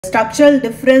Structural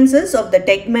differences of the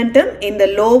tegmentum in the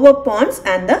lower pons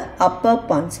and the upper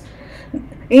pons.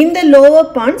 In the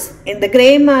lower pons, in the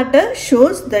gray matter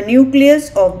shows the nucleus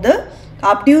of the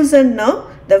abductor nerve,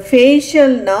 the facial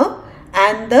nerve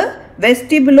and the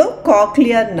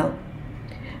vestibulocochlear nerve.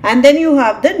 And then you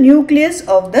have the nucleus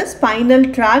of the spinal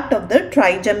tract of the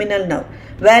trigeminal nerve.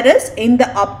 Whereas in the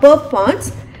upper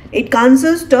pons, it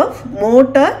consists of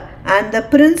motor and the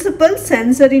principal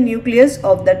sensory nucleus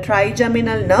of the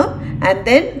trigeminal nerve and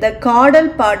then the caudal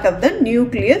part of the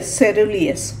nucleus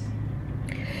ceruleus.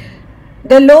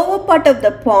 The lower part of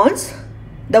the pons,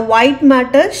 the white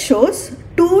matter shows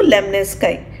two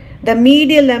lemnisci, the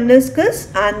medial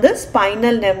lemniscus and the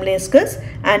spinal lemniscus,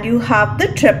 and you have the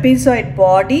trapezoid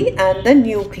body and the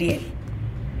nuclei.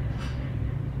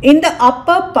 In the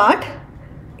upper part,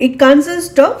 it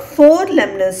consists of four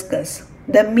lemniscus,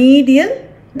 the medial,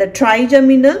 the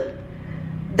trigeminal,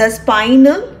 the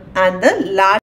spinal and the lateral.